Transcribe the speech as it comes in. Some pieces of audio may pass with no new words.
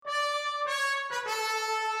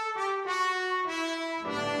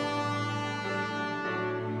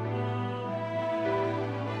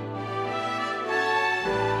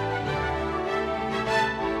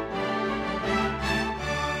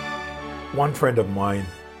One friend of mine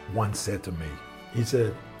once said to me, he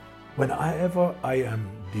said, whenever I am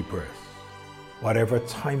depressed, whatever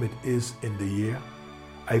time it is in the year,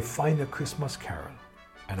 I find a Christmas carol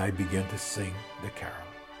and I begin to sing the carol.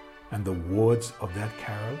 And the words of that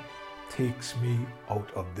carol takes me out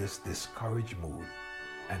of this discouraged mood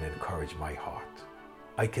and encourage my heart.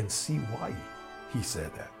 I can see why he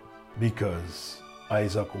said that. Because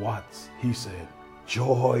Isaac Watts, he said,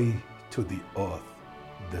 joy to the earth,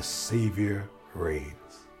 the Savior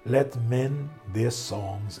reigns. Let men their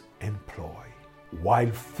songs employ,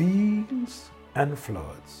 while fields and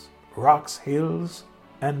floods, rocks, hills,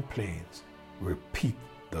 and plains repeat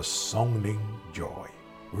the sounding joy.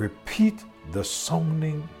 Repeat the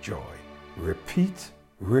sounding joy. Repeat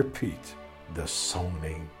the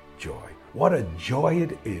sounding joy. What a joy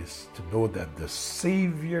it is to know that the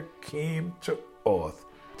Savior came to earth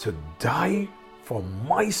to die for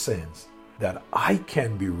my sins, that I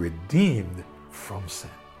can be redeemed from sin.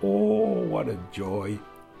 Oh, what a joy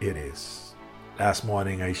it is. Last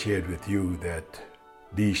morning I shared with you that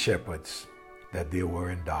these shepherds, that they were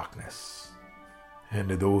in darkness. And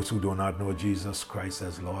to those who do not know Jesus Christ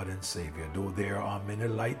as Lord and Savior, though there are many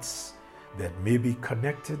lights that may be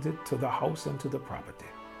connected to the house and to the property,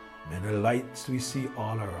 many lights we see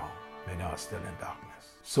all around, many are still in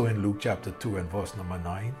darkness. So in Luke chapter 2 and verse number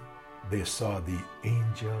 9, they saw the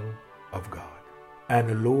angel of God.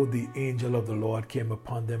 And lo, the angel of the Lord came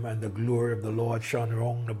upon them, and the glory of the Lord shone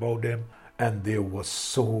round about them, and they were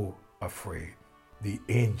so afraid. The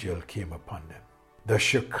angel came upon them. The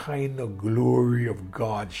Shekinah glory of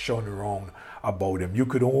God shone around about them. You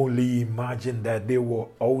could only imagine that they were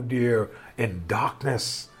out there in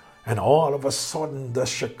darkness, and all of a sudden the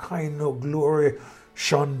Shekinah glory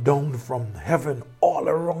shone down from heaven all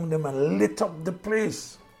around them and lit up the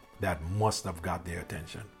place. That must have got their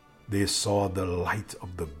attention. They saw the light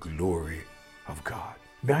of the glory of God.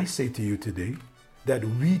 May I say to you today that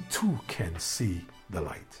we too can see the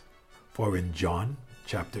light. For in John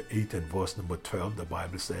chapter 8 and verse number 12, the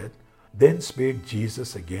Bible said, Then spake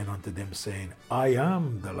Jesus again unto them, saying, I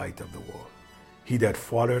am the light of the world. He that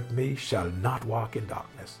followeth me shall not walk in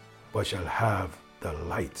darkness, but shall have the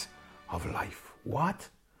light of life. What?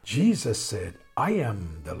 Jesus said, I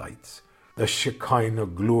am the light. The Shekinah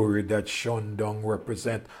glory that shone down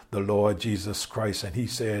represent the Lord Jesus Christ. And he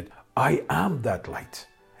said, I am that light.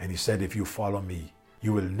 And he said, if you follow me,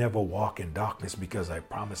 you will never walk in darkness, because I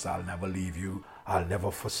promise I'll never leave you. I'll never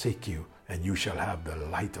forsake you, and you shall have the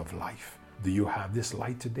light of life. Do you have this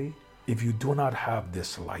light today? If you do not have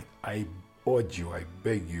this light, I urge you, I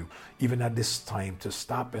beg you, even at this time, to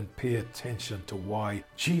stop and pay attention to why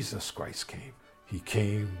Jesus Christ came. He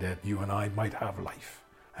came that you and I might have life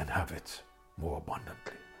and have it more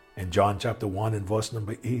abundantly. In John chapter 1 and verse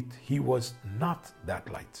number 8, he was not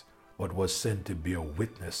that light, but was sent to be a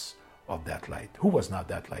witness of that light. Who was not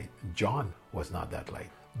that light? John was not that light.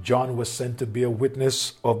 John was sent to be a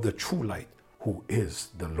witness of the true light, who is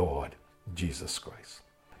the Lord Jesus Christ.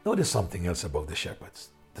 Notice something else about the shepherds.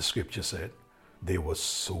 The scripture said they were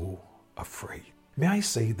so afraid. May I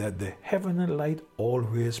say that the heavenly light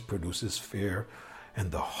always produces fear in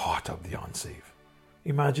the heart of the unsaved.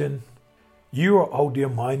 Imagine you are out there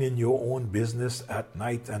minding your own business at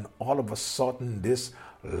night, and all of a sudden this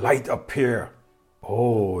light appear.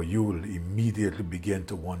 Oh, you will immediately begin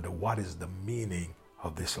to wonder, what is the meaning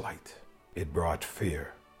of this light? It brought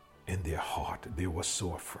fear in their heart. They were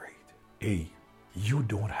so afraid. Hey, you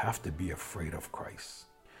don't have to be afraid of Christ.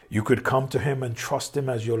 You could come to him and trust him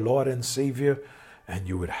as your Lord and Savior, and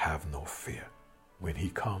you would have no fear when he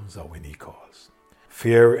comes or when he calls.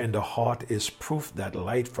 Fear in the heart is proof that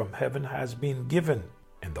light from heaven has been given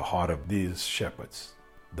in the heart of these shepherds.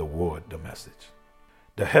 The word, the message.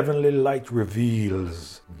 The heavenly light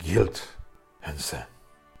reveals guilt and sin.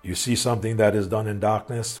 You see something that is done in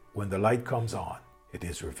darkness, when the light comes on, it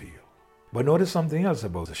is revealed. But notice something else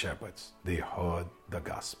about the shepherds. They heard the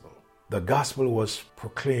gospel. The gospel was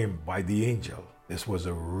proclaimed by the angel. This was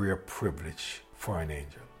a rare privilege for an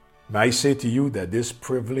angel. May I say to you that this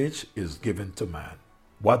privilege is given to man.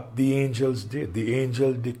 What the angels did, the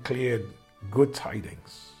angel declared good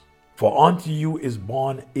tidings. For unto you is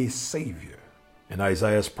born a Savior. In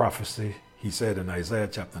Isaiah's prophecy, he said in Isaiah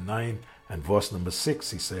chapter 9 and verse number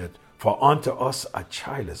 6, he said, For unto us a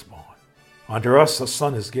child is born, unto us a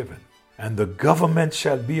son is given, and the government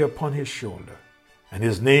shall be upon his shoulder, and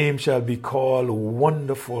his name shall be called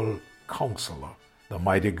Wonderful Counselor, the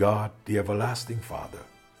Mighty God, the Everlasting Father,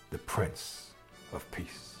 the Prince of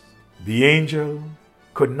Peace. The angel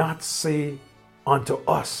could not say, unto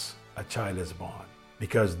us a child is born,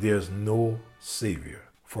 because there's no Savior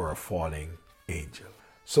for a falling angel.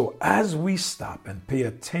 So as we stop and pay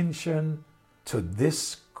attention to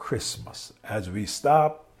this Christmas, as we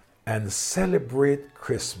stop and celebrate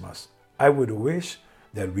Christmas, I would wish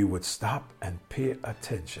that we would stop and pay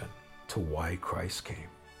attention to why Christ came.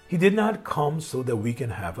 He did not come so that we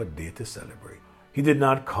can have a day to celebrate. He did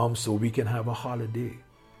not come so we can have a holiday.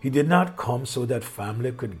 He did not come so that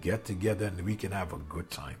family could get together and we can have a good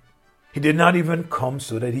time. He did not even come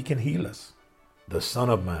so that he can heal us. The Son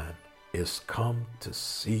of Man is come to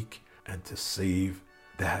seek and to save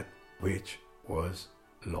that which was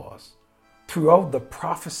lost. Throughout the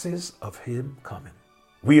prophecies of him coming,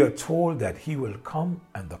 we are told that he will come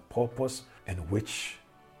and the purpose in which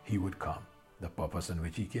he would come, the purpose in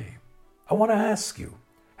which he came. I want to ask you,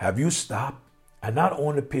 have you stopped and not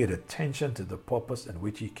only paid attention to the purpose in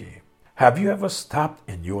which he came? Have you ever stopped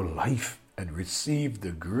in your life and received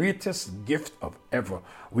the greatest gift of ever?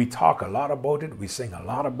 We talk a lot about it. We sing a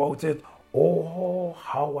lot about it. Oh,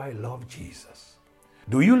 how I love Jesus.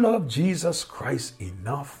 Do you love Jesus Christ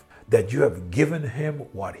enough that you have given him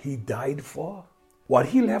what he died for? What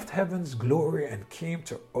he left heaven's glory and came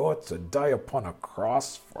to earth to die upon a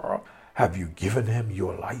cross for? Have you given him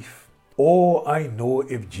your life? Oh, I know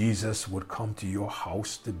if Jesus would come to your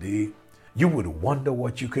house today, you would wonder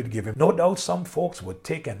what you could give him. No doubt some folks would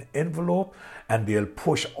take an envelope and they'll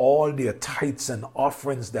push all their tithes and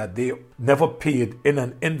offerings that they never paid in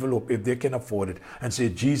an envelope if they can afford it and say,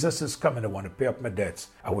 Jesus is coming, I want to pay up my debts.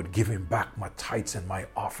 I would give him back my tithes and my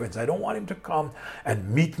offerings. I don't want him to come and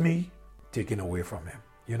meet me taken away from him.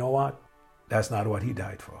 You know what? That's not what he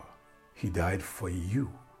died for. He died for you.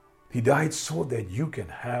 He died so that you can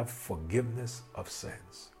have forgiveness of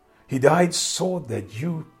sins. He died so that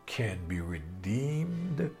you can be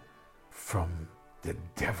redeemed from the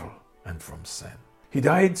devil and from sin. He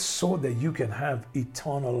died so that you can have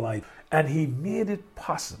eternal life. And he made it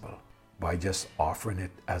possible by just offering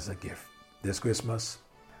it as a gift. This Christmas,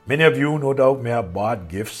 many of you no doubt may have bought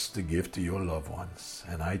gifts to give to your loved ones.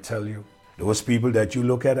 And I tell you, those people that you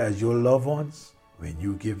look at as your loved ones, when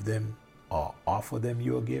you give them or offer them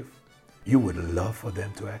your gift, you would love for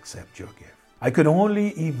them to accept your gift. I could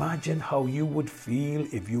only imagine how you would feel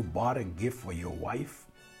if you bought a gift for your wife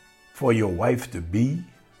to be,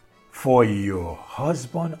 for your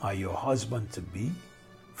husband or your husband to be,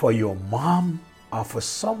 for your mom or for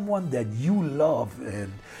someone that you love,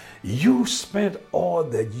 and you spent all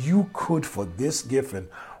that you could for this gift and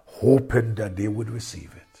hoping that they would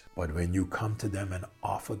receive it. But when you come to them and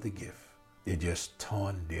offer the gift, they just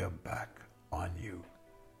turn their back on you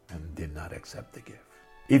and did not accept the gift.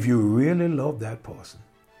 If you really love that person,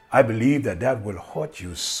 I believe that will hurt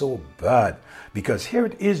you so bad, because here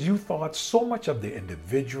it is, you thought so much of the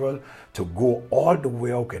individual to go all the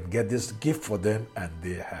way out and get this gift for them, and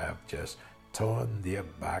they have just turned their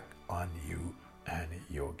back on you and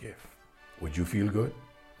your gift. Would you feel good?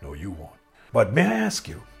 No, you won't. But may I ask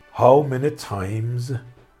you, how many times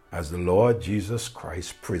has the Lord Jesus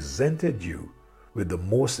Christ presented you with the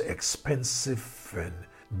most expensive and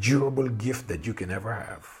durable gift that you can ever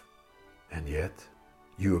have, and yet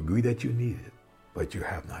you agree that you need it, but you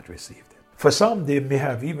have not received it? For some, they may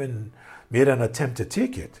have even made an attempt to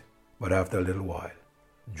take it, but after a little while,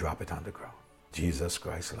 drop it on the ground. Jesus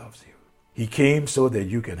Christ loves you. He came so that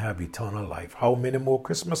you can have eternal life. How many more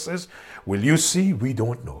Christmases will you see? We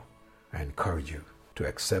don't know. I encourage you to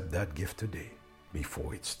accept that gift today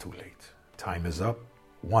before it's too late. Time is up.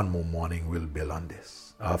 One more morning we'll build on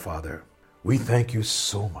this. Our Father, we thank you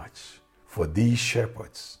so much for these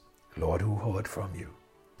shepherds, Lord, who heard from you.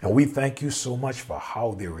 And we thank you so much for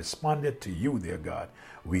how they responded to you, dear God.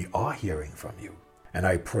 We are hearing from you. And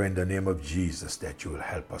I pray in the name of Jesus that you will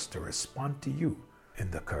help us to respond to you in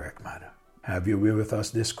the correct manner. Have your way with us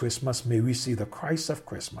this Christmas. May we see the Christ of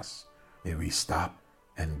Christmas. May we stop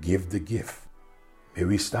and give the gift. May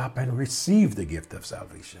we stop and receive the gift of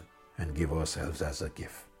salvation and give ourselves as a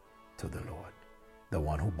gift to the Lord, the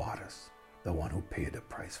one who bought us, the one who paid the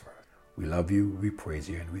price for us. We love you, we praise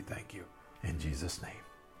you, and we thank you. In Jesus' name,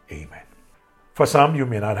 amen. For some, you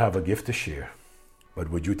may not have a gift to share, but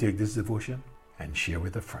would you take this devotion and share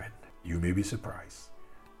with a friend? You may be surprised.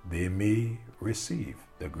 They may receive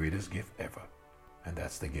the greatest gift ever, and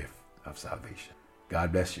that's the gift of salvation.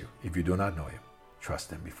 God bless you. If you do not know him, trust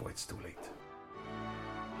him before it's too late.